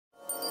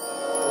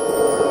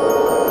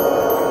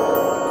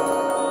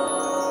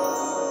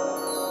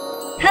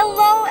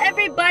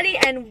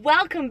everybody, and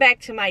welcome back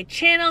to my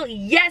channel.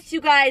 Yes,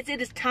 you guys,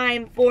 it is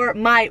time for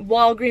my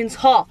Walgreens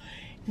haul.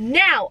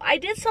 Now, I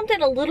did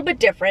something a little bit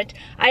different.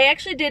 I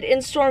actually did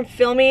in-store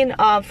filming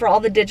for all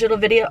the digital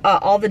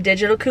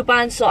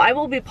coupons, so I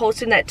will be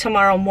posting that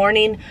tomorrow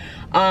morning.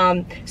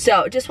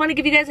 So just want to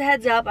give you guys a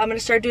heads up. I'm going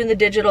to start doing the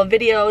digital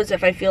videos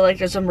if I feel like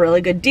there's some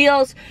really good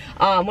deals.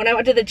 When I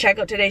went to the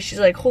checkout today, she's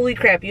like, holy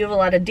crap, you have a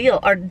lot of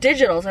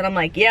digitals. And I'm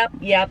like, yep.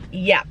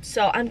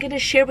 So I'm going to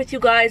share with you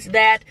guys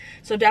that.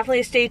 So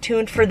definitely stay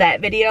tuned for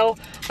that video.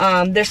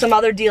 There's some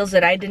other deals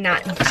that I did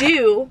not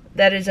do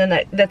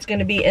that's going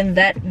to be in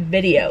that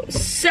video.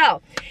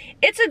 So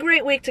it's a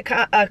great week to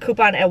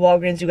coupon at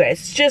Walgreens, you guys.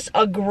 It's just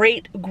a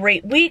great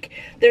week.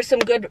 There's some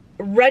good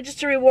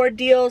register reward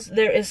deals.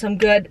 There is some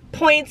good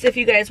points if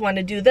you guys want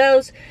to do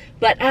those.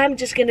 But I'm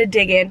just going to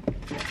dig in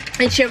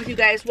and share with you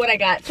guys what I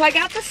got. So I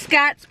got the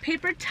Scott's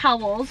paper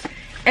towels,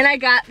 and I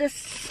got the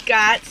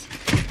Scott's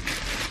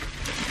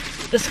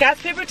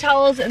paper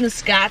towels and the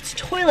Scott's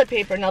toilet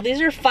paper. Now these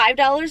are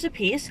 $5 a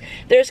piece.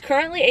 There's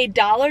currently a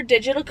 $1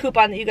 digital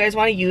coupon that you guys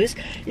want to use.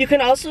 You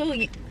can also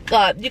use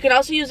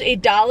a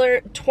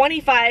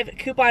 $1.25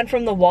 coupon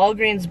from the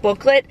Walgreens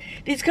booklet.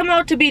 These come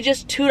out to be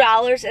just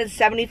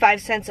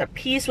 $2.75 a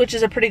piece, which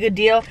is a pretty good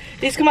deal.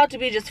 These come out to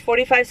be just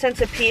 45 cents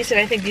a piece, and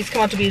I think these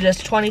come out to be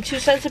just 22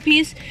 cents a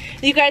piece.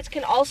 You guys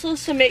can also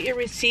submit your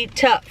receipt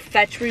to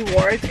Fetch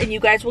Rewards, and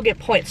you guys will get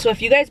points. So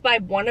if you guys buy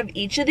one of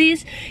each of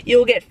these, you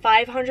will get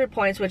 500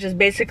 points, which is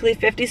basically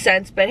 50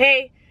 cents. But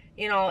hey,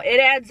 you know, it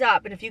adds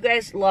up. And if you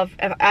guys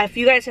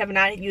have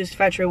not used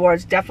Fetch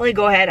Rewards, definitely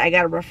go ahead. I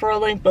got a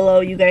referral link below.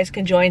 You guys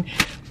can join.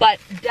 But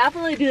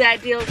definitely do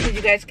that deal because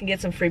you guys can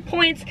get some free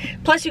points.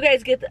 Plus you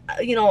guys get,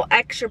 you know,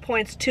 extra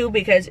points too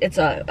because it's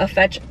a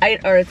Fetch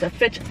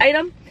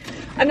item.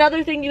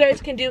 Another thing you guys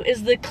can do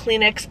is the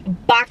Kleenex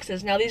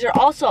boxes. Now these are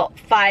also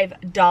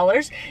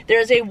 $5.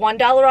 There's a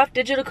 $1 off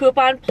digital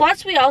coupon.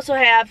 Plus we also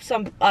have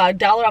some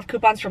 $1 off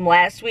coupons from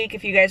last week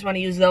if you guys want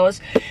to use those.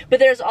 But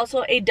there's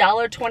also a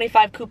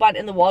 $1.25 coupon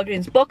in the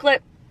Walgreens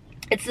booklet.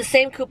 It's the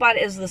same coupon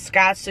as the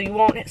Scott's, so you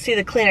won't see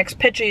the Kleenex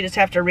picture, you just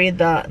have to read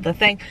the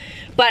thing.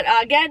 But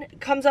again,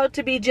 it comes out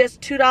to be just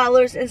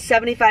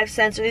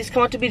 $2.75, so these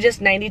come out to be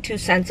just 92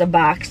 cents a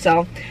box.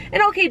 So,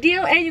 an okay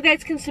deal, and you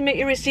guys can submit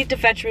your receipt to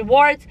Fetch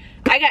Rewards.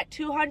 I got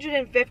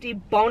 250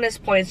 bonus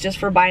points just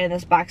for buying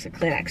this box of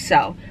Kleenex,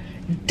 so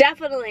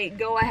definitely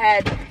go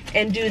ahead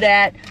and do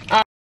that.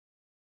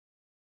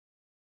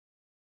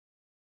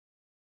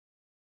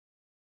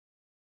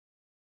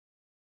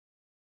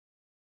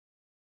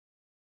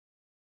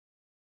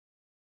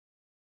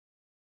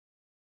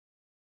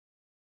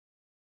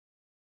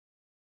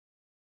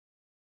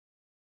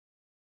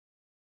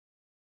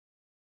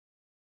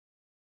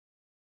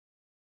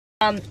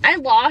 I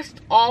lost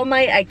all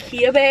my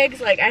IKEA bags.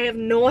 Like, I have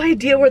no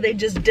idea where they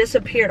just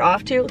disappeared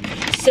off to.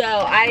 So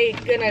I'm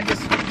gonna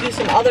just do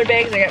some other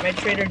bags. I got my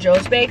Trader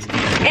Joe's bags.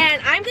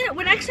 And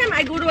next time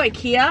I go to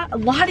IKEA, a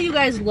lot of you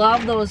guys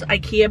love those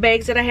IKEA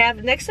bags that I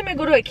have. Next time I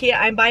go to IKEA,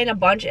 I'm buying a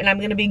bunch and I'm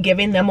gonna be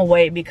giving them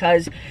away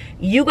because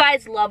you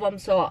guys love them.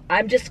 So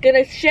I'm just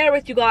gonna share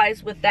with you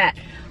guys with that.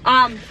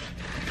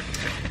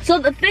 So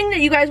the thing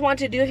that you guys want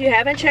to do if you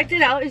haven't checked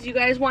it out is you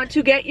guys want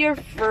to get your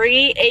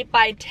free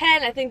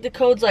 8x10. I think the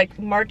code's like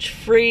March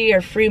free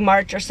or free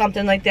March or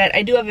something like that.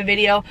 I do have a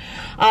video,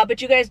 but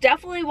you guys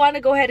definitely want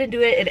to go ahead and do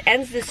it. It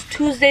ends this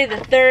Tuesday the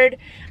 3rd.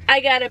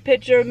 I got a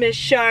picture of Miss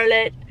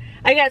Charlotte.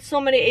 I got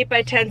so many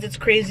 8x10s, it's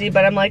crazy,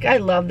 but I'm like, I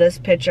love this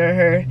picture of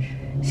her.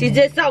 She's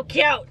just so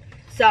cute.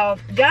 So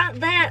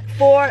got that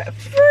for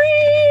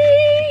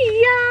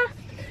free. Yeah.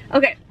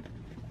 Okay.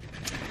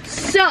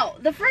 So,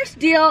 the first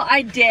deal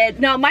I did,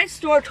 now my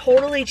store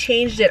totally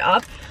changed it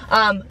up.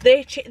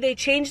 They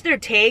changed their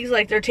tags,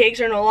 like their tags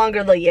are no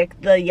longer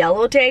the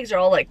yellow tags, they're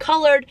all like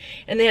colored,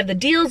 and they have the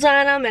deals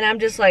on them, and I'm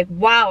just like,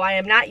 wow, I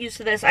am not used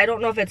to this. I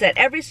don't know if it's at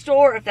every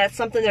store, or if that's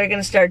something they're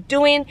gonna start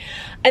doing.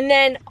 And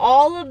then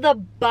all of the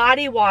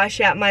body wash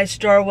at my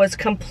store was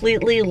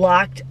completely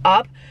locked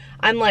up.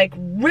 I'm like,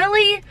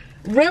 really?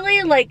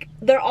 Really? Like,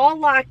 they're all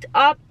locked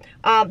up.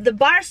 The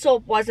bar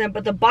soap wasn't,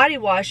 but the body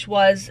wash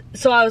was.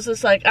 So I was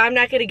just like, I'm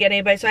not gonna get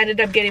anybody. So I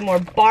ended up getting more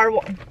bar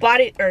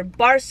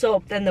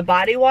soap than the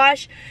body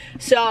wash.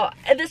 So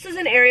this is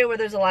an area where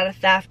there's a lot of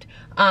theft.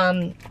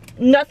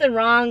 Nothing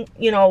wrong,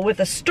 you know, with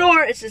the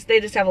store. It's just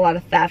they just have a lot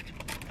of theft.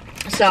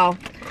 So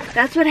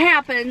that's what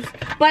happens.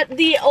 But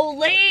the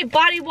Olay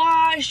body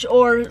wash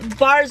or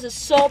bars of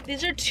soap,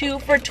 these are 2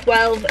 for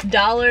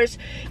 $12.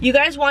 You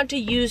guys want to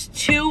use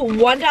 2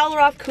 $1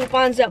 off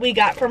coupons that we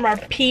got from our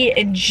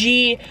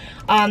P&G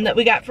that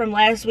we got from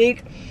last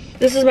week.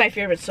 This is my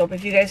favorite soap.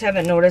 If you guys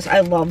haven't noticed,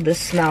 I love this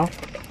smell.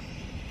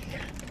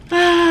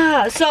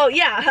 So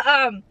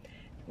yeah,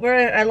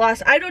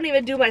 I don't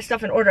even do my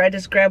stuff in order. I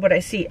just grab what I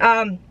see.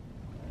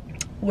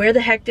 Where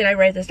the heck did I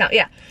write this down?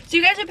 Yeah, so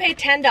you guys would pay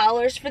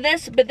 $10 for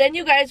this, but then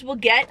you guys will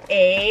get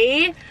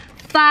a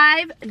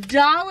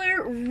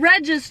 $5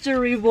 register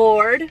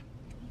reward.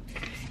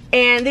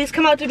 And these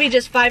come out to be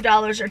just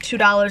 $5 or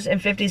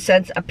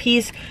 $2.50 a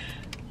piece.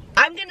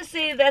 I'm gonna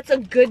say that's a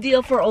good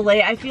deal for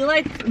Olay. I feel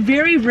like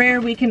very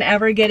rare we can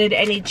ever get it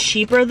any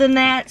cheaper than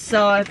that.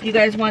 So if you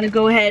guys want to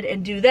go ahead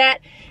and do that.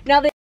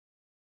 Now they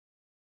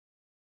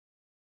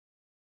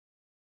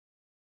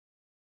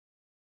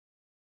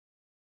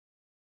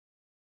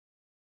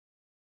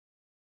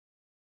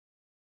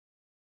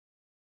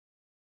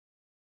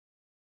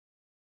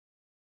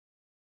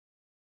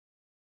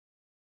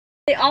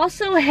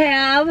also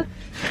have,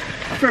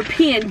 for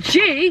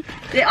P&G,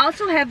 they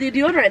also have the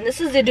deodorant. This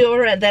is the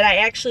deodorant that I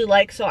actually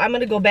like, so I'm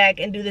gonna go back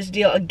and do this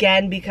deal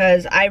again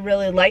because I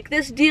really like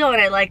this deal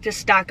and I like to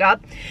stock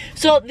up.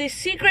 So the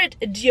Secret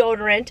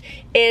deodorant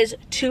is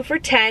 2 for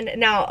 $10.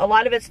 Now a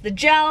lot of it's the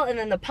gel and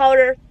then the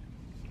powder.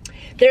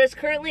 There's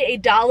currently a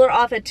 $1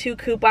 off a 2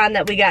 coupon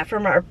that we got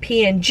from our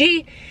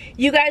P&G.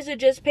 You guys would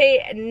just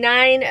pay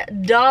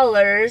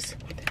 $9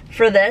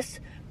 for this,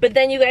 but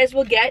then you guys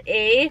will get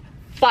a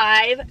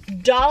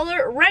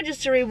 $5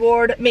 register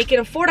reward, making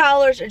them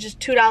 $4 or just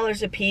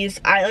 $2 a piece.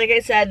 Like I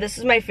said, this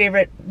is my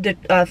favorite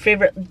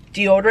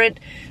deodorant,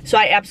 so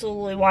I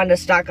absolutely wanted to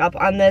stock up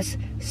on this.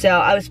 So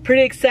I was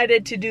pretty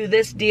excited to do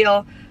this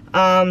deal.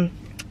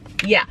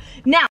 Yeah.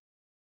 Now,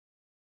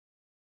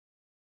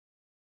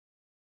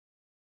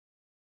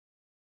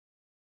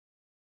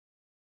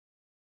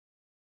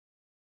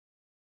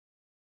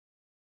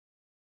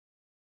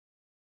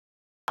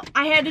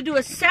 I had to do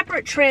a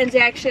separate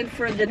transaction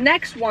for the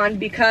next one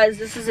because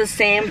this is the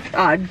same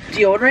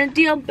deodorant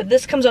deal, but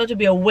this comes out to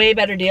be a way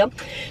better deal.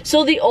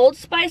 So the Old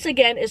Spice,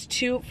 again, is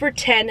 2 for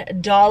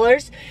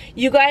 $10.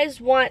 You guys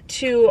want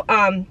to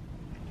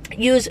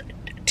use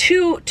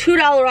two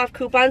 $2 off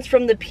coupons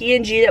from the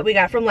P&G that we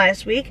got from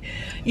last week.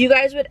 You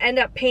guys would end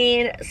up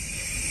paying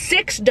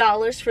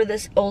 $6 for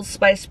this Old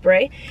Spice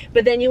spray,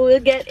 but then you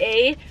would get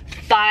a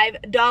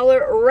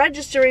 $5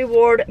 register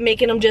reward,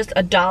 making them just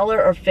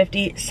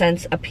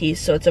 $1.50 a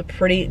piece. So it's a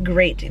pretty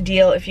great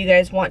deal if you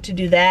guys want to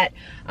do that.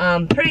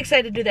 Pretty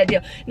excited to do that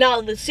deal.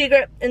 Now the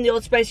Secret and the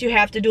Old Spice, you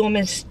have to do them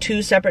as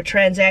 2 separate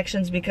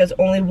transactions because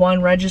only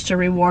 1 register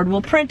reward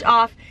will print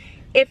off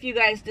if you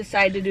guys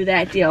decide to do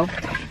that deal.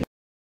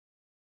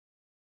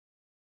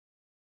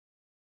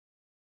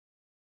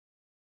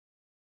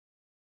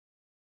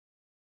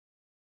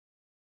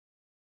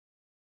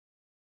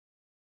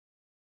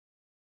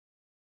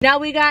 Now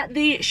we got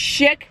the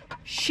Schick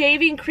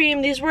shaving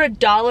cream. These were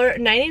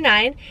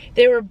 $1.99.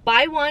 They were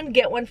buy one,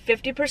 get one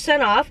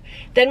 50% off.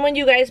 Then when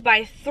you guys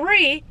buy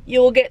 3, you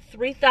will get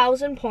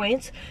 3,000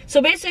 points.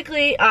 So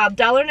basically,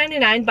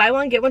 $1.99, buy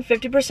one, get one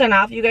 50%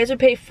 off. You guys would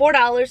pay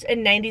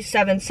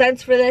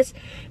 $4.97 for this.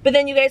 But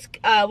then you guys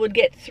would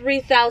get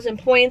 3,000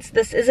 points.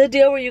 This is a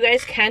deal where you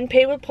guys can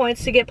pay with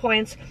points to get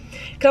points.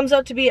 Comes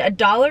out to be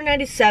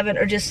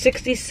 $1.97 or just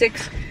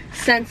 66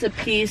 cents a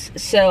piece.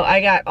 So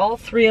I got all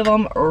 3 of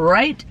them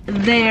right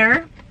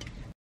there.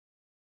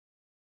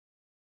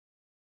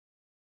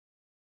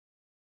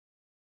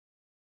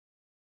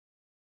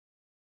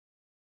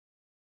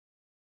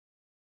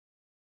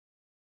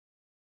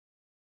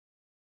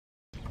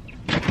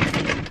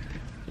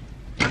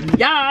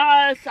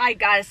 Yes, I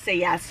gotta say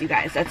yes, you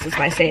guys. That's just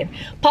my saying.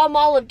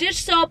 Palmolive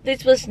dish soap.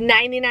 This was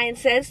 99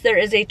 cents. There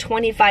is a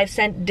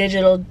 25-cent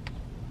digital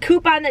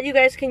coupon that you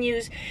guys can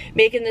use,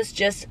 making this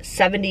just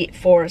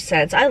 74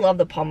 cents. I love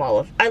the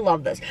Palmolive. I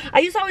love this. I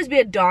used to always be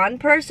a Dawn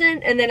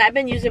person, and then I've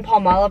been using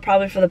Palmolive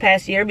probably for the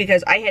past year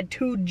because I had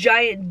 2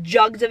 giant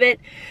jugs of it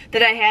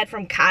that I had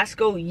from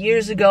Costco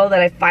years ago that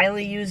I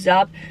finally used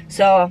up.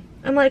 So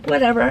I'm like,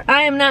 whatever.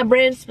 I am not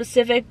brand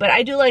specific, but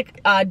I do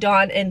like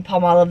Dawn and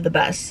Palmolive the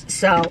best.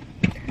 So,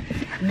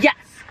 yes.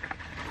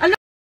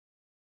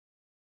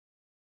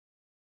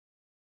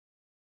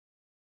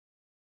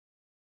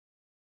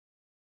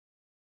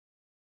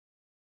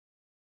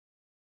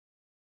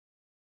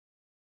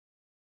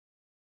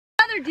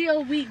 Another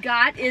deal we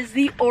got is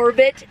the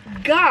Orbit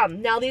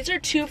gum. Now these are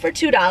 2 for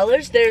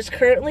 $2. There's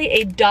currently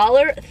a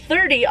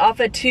 $1.30 off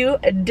a 2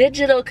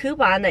 digital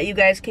coupon that you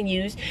guys can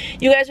use.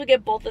 You guys would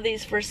get both of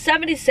these for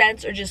 70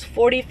 cents or just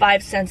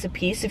 45 cents a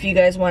piece if you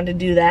guys want to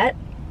do that.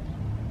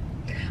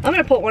 I'm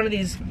gonna put one of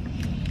these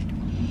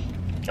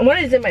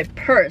in my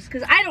purse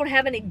because I don't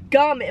have any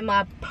gum in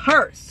my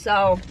purse.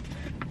 So,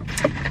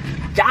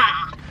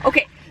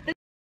 okay.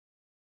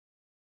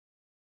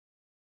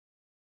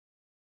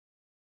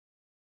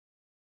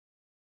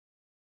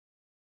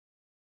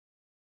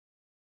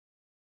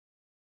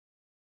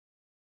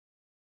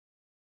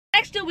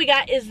 Next deal we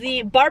got is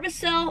the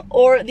Barbacell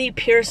or the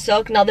Pure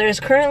Silk. Now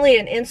there's currently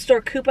an in-store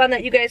coupon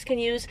that you guys can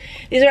use.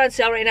 These are on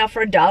sale right now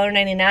for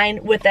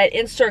 $1.99. With that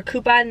in-store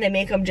coupon, they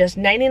make them just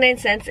 99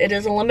 cents. It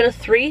is a limit of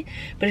 3,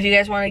 but if you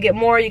guys want to get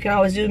more, you can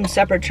always do them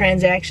separate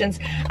transactions.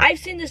 I've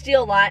seen this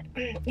deal a lot.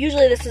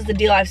 Usually this is the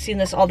deal. I've seen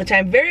this all the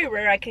time. Very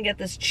rare I can get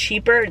this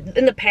cheaper.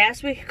 In the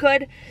past we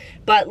could,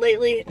 but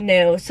lately,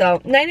 no.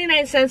 So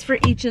 99 cents for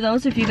each of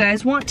those if you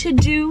guys want to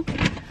do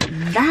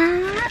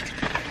that.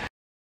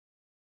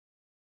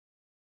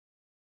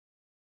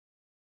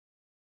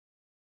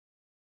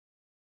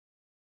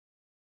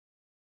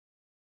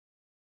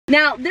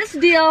 Now this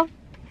deal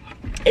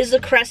is the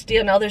Crest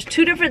deal. Now there's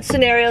two different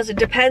scenarios. It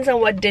depends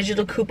on what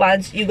digital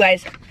coupons you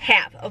guys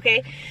have,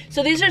 okay?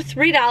 So these are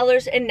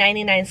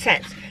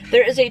 $3.99.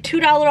 There is a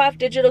 $2 off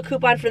digital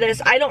coupon for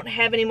this. I don't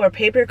have any more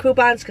paper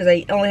coupons because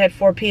I only had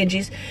 4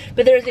 P&Gs,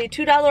 but there is a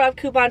 $2 off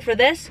coupon for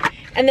this,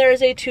 and there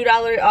is a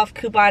 $2 off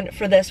coupon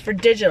for this for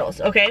digitals,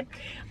 okay?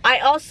 I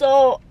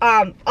also,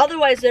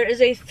 otherwise there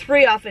is a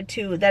 3 off of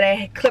 2 that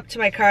I clipped to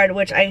my card,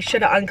 which I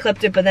should have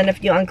unclipped it, but then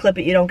if you unclip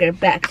it, you don't get it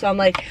back. So I'm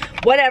like,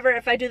 whatever,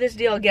 if I do this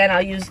deal again,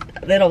 I'll use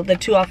the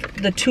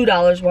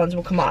 $2 ones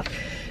will come off.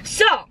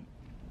 So,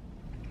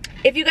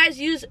 if you guys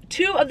use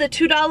 2 of the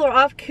 $2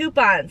 off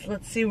coupons,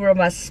 let's see where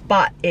my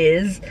spot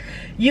is,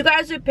 you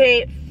guys would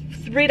pay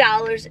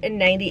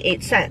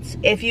 $3.98.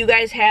 If you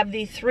guys have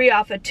the 3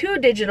 off of 2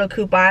 digital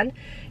coupon,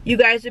 you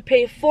guys would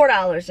pay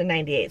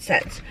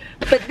 $4.98.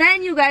 But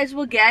then you guys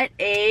will get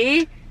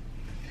a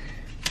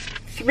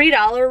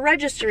 $3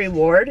 register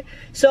reward.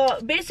 So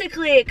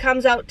basically it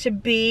comes out to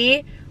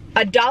be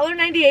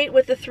 $1.98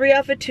 with the 3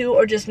 off of 2,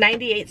 or just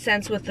 98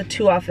 cents with the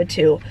 2 off of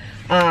 2, or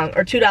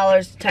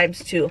 $2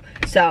 times 2.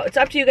 So it's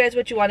up to you guys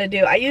what you want to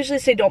do. I usually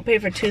say don't pay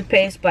for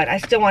toothpaste, but I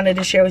still wanted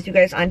to share with you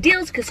guys on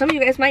deals because some of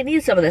you guys might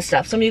need some of this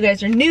stuff. Some of you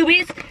guys are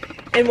newbies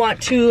and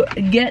want to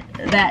get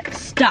that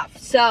stuff.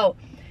 So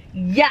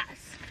yes.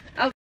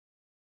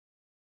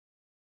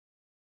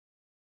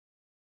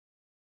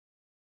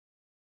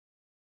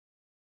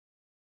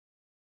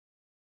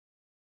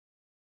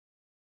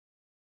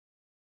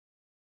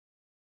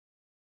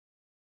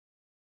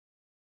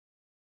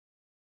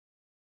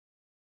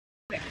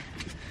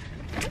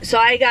 So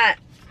I got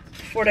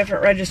 4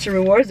 different register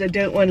rewards. I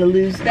don't want to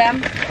lose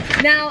them.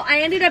 Now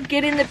I ended up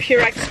getting the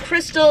Purex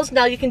crystals.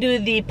 Now you can do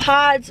the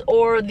pods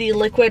or the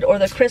liquid or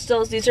the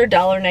crystals. These are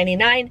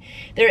 $1.99.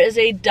 There is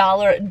a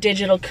 $1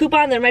 digital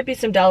coupon. There might be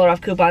some $1 off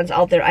coupons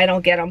out there. I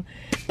don't get them.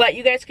 But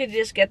you guys could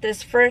just get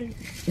this for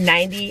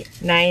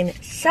 99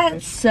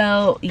 cents.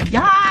 So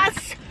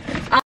yes!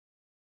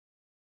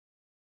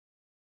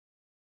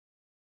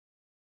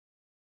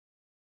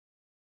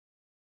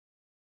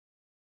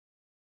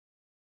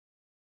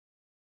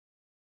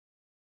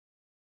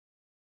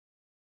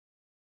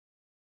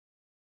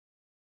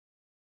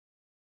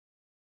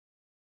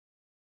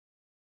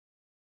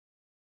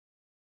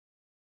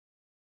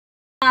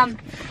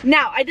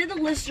 Now, I did the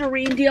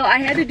Listerine deal. I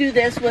had to do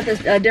this with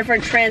a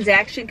different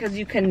transaction because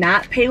you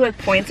cannot pay with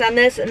points on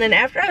this. And then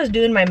after I was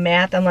doing my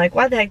math, I'm like,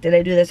 why the heck did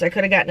I do this? I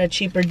could have gotten a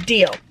cheaper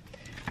deal.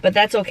 But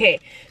that's okay.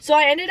 So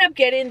I ended up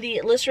getting the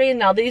Listerine.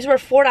 Now, these were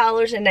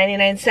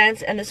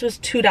 $4.99, and this was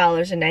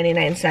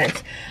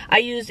 $2.99. I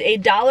used a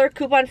 $1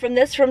 coupon from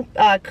this from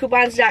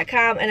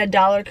coupons.com and a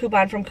 $1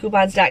 coupon from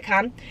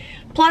coupons.com.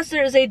 Plus,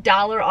 there is a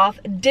 $1 off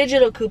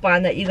digital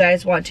coupon that you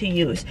guys want to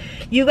use.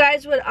 You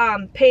guys would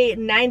pay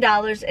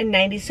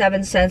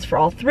 $9.97 for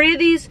all 3 of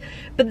these,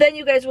 but then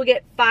you guys will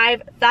get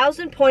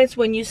 5,000 points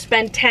when you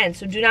spend 10.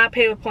 So do not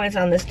pay with points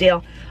on this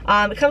deal.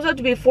 It comes out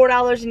to be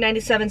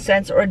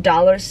 $4.97 or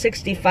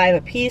 $1.65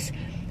 a piece.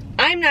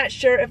 I'm not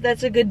sure if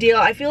that's a good deal.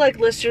 I feel like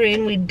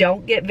Listerine we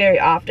don't get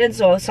very often,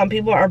 so if some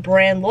people are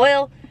brand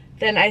loyal,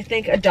 then I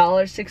think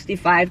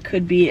 $1.65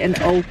 could be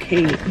an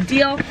okay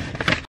deal.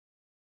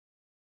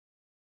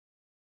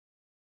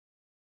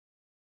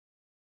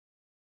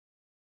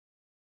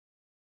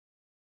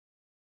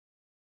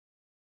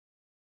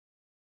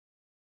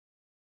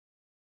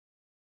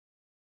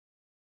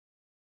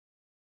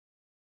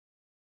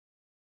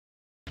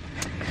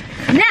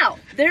 Now,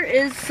 there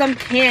is some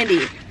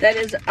candy that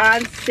is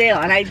on sale,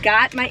 and I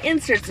got my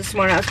inserts this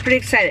morning. I was pretty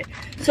excited.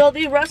 So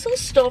the Russell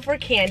Stover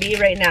candy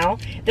right now,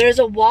 there's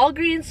a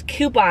Walgreens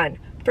coupon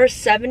for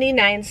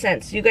 79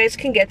 cents. You guys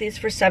can get these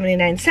for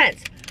 79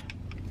 cents.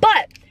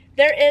 But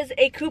there is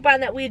a coupon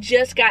that we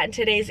just got in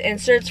today's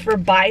inserts for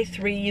buy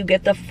 3, you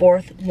get the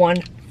 4th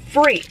one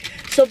free.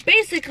 So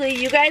basically,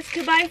 you guys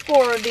could buy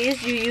 4 of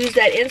these. You use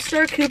that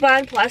in-store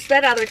coupon plus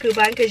that other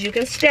coupon because you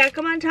can stack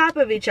them on top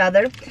of each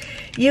other.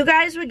 You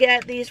guys would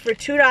get these for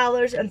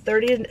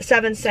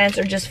 $2.37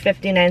 or just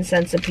 59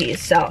 cents a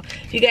piece. So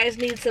if you guys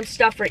need some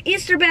stuff for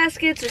Easter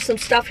baskets or some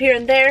stuff here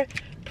and there,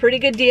 pretty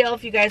good deal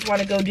if you guys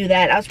want to go do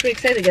that. I was pretty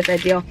excited to get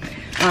that deal.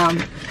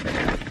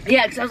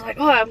 Yeah, because I was like,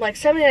 oh, I'm like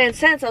 79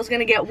 cents. I was going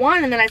to get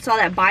one, and then I saw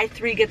that buy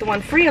 3, get the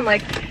one free. I'm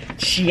like,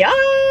 yeah.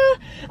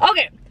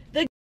 Okay.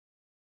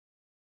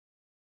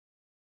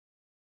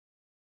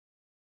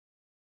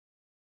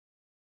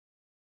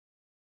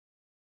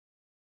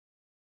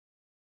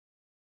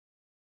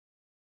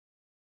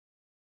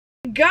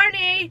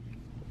 Garnier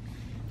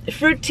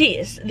fruit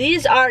teas.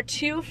 These are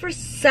 2 for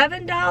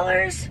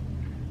 $7.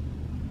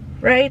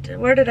 Right?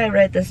 Where did I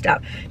write this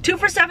down? 2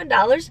 for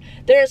 $7.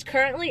 There is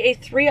currently a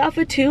 3 off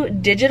of 2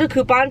 digital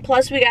coupon.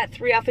 Plus we got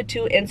 3 off of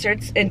 2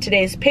 inserts in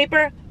today's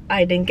paper.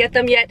 I didn't get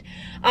them yet.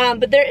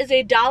 But there is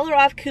a $1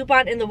 off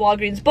coupon in the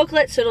Walgreens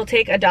booklet. So it'll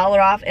take a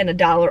 $1 off and a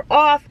 $1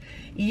 off.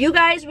 You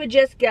guys would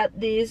just get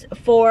these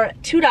for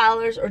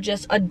 $2 or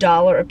just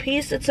 $1 a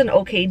piece. It's an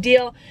okay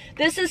deal.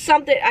 This is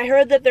something, I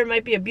heard that there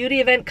might be a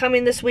beauty event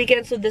coming this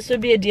weekend, so this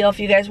would be a deal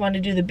if you guys want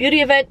to do the beauty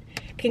event,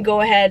 can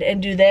go ahead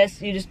and do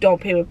this. You just don't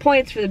pay with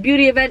points for the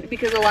beauty event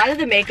because a lot of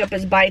the makeup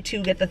is buy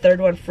two, get the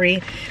third one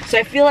free. So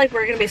I feel like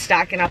we're gonna be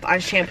stocking up on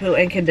shampoo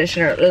and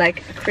conditioner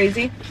like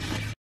crazy.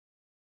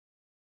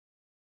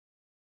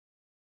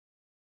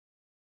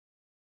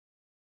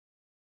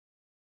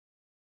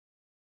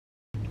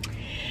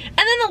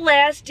 And then the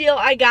last deal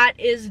I got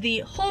is the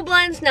whole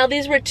blends. Now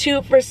these were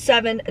 2 for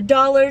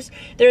 $7.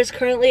 There is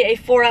currently a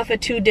 4 off a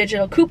 2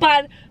 digital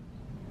coupon.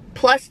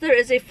 Plus there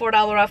is a $4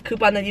 off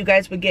coupon that you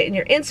guys would get in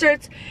your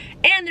inserts.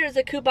 And there's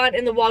a coupon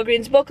in the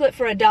Walgreens booklet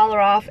for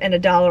 $1 off and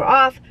 $1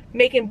 off,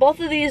 making both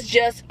of these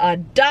just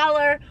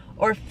 $1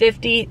 or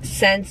 50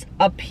 cents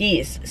a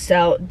piece.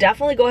 So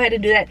definitely go ahead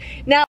and do that.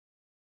 Now,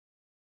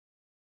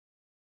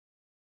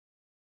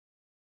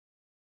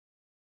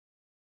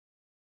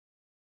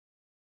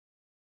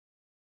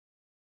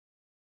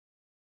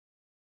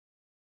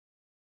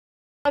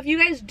 if you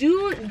guys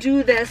do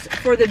this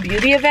for the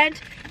beauty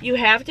event, you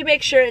have to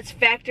make sure it's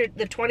factored,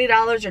 the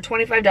 $20 or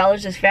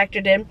 $25 is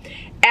factored in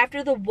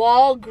after the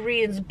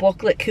Walgreens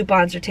booklet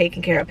coupons are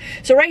taken care of.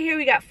 So right here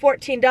we got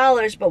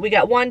 $14, but we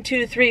got $1,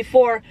 $2,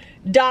 $3,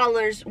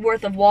 $4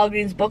 worth of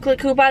Walgreens booklet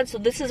coupons. So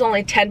this is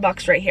only 10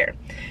 bucks right here.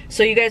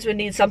 So you guys would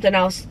need something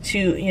else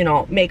to, you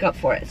know, make up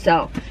for it.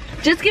 So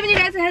just giving you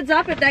guys a heads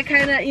up if that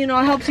kind of, you know,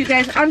 helps you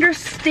guys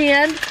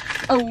understand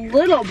a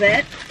little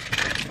bit.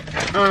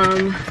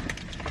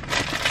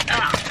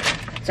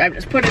 So I'm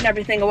just putting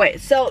everything away.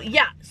 So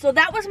yeah, so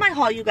that was my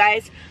haul, you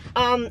guys.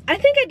 I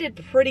think I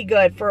did pretty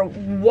good for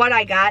what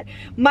I got.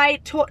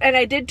 And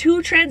I did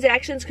 2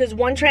 transactions because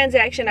one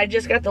transaction I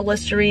just got the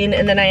Listerine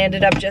and then I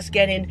ended up just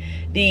getting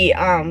the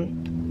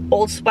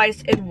Old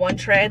Spice in one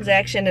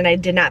transaction and I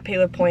did not pay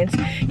with points.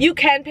 You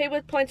can pay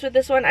with points with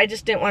this one. I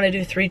just didn't want to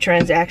do 3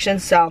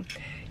 transactions. So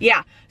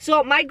yeah,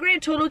 so my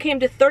grand total came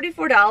to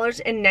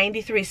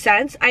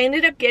 $34.93. I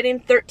ended up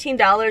getting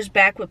 $13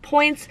 back with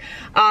points.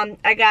 I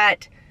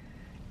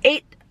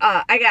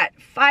got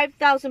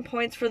 5,000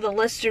 points for the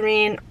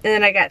Listerine, and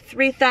then I got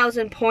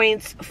 3,000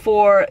 points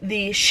for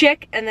the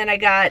Schick, and then I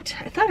got,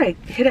 I thought I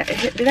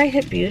did I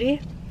hit Beauty?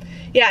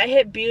 Yeah, I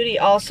hit Beauty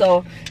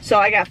also, so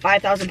I got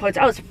 5,000 points.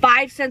 I was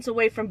 5 cents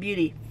away from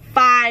Beauty.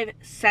 5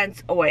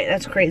 cents away.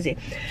 That's crazy.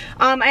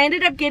 I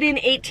ended up getting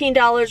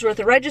 $18 worth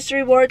of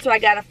registry rewards, so I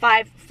got a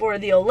 5 for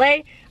the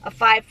Olay, a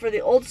 5 for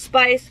the Old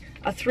Spice,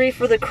 a 3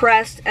 for the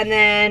Crest, and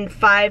then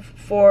 5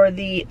 for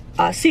the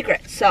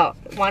Secret. So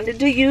wanted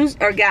to use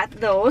or got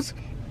those.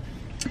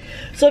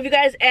 So if you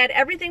guys add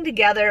everything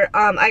together,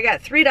 I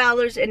got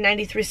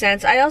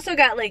 $3.93. I also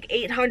got like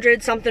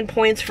 800 something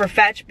points for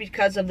Fetch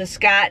because of the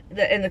Scott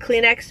and the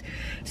Kleenex.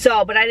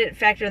 So, but I didn't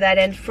factor that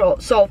in.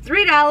 So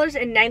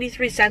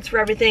 $3.93 for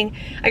everything.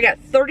 I got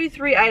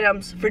 33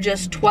 items for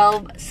just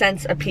 12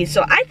 cents a piece.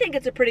 So I think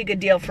it's a pretty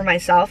good deal for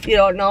myself. You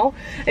don't know.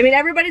 I mean,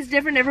 everybody's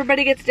different.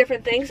 Everybody gets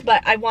different things.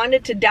 But I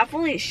wanted to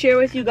definitely share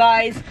with you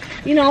guys,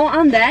 you know,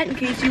 on that in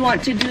case you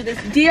want to do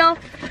this deal.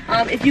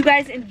 If you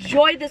guys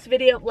enjoyed this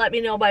video, let me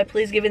know by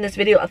please giving this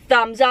video a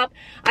thumbs up.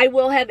 I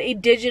will have a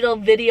digital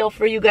video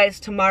for you guys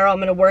tomorrow. I'm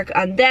going to work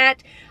on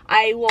that.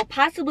 I will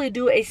possibly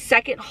do a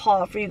second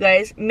haul for you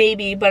guys,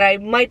 maybe, but I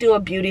might do a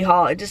beauty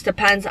haul. It just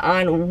depends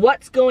on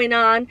what's going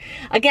on.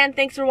 Again,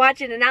 thanks for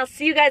watching, and I'll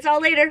see you guys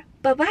all later.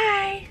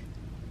 Bye-bye.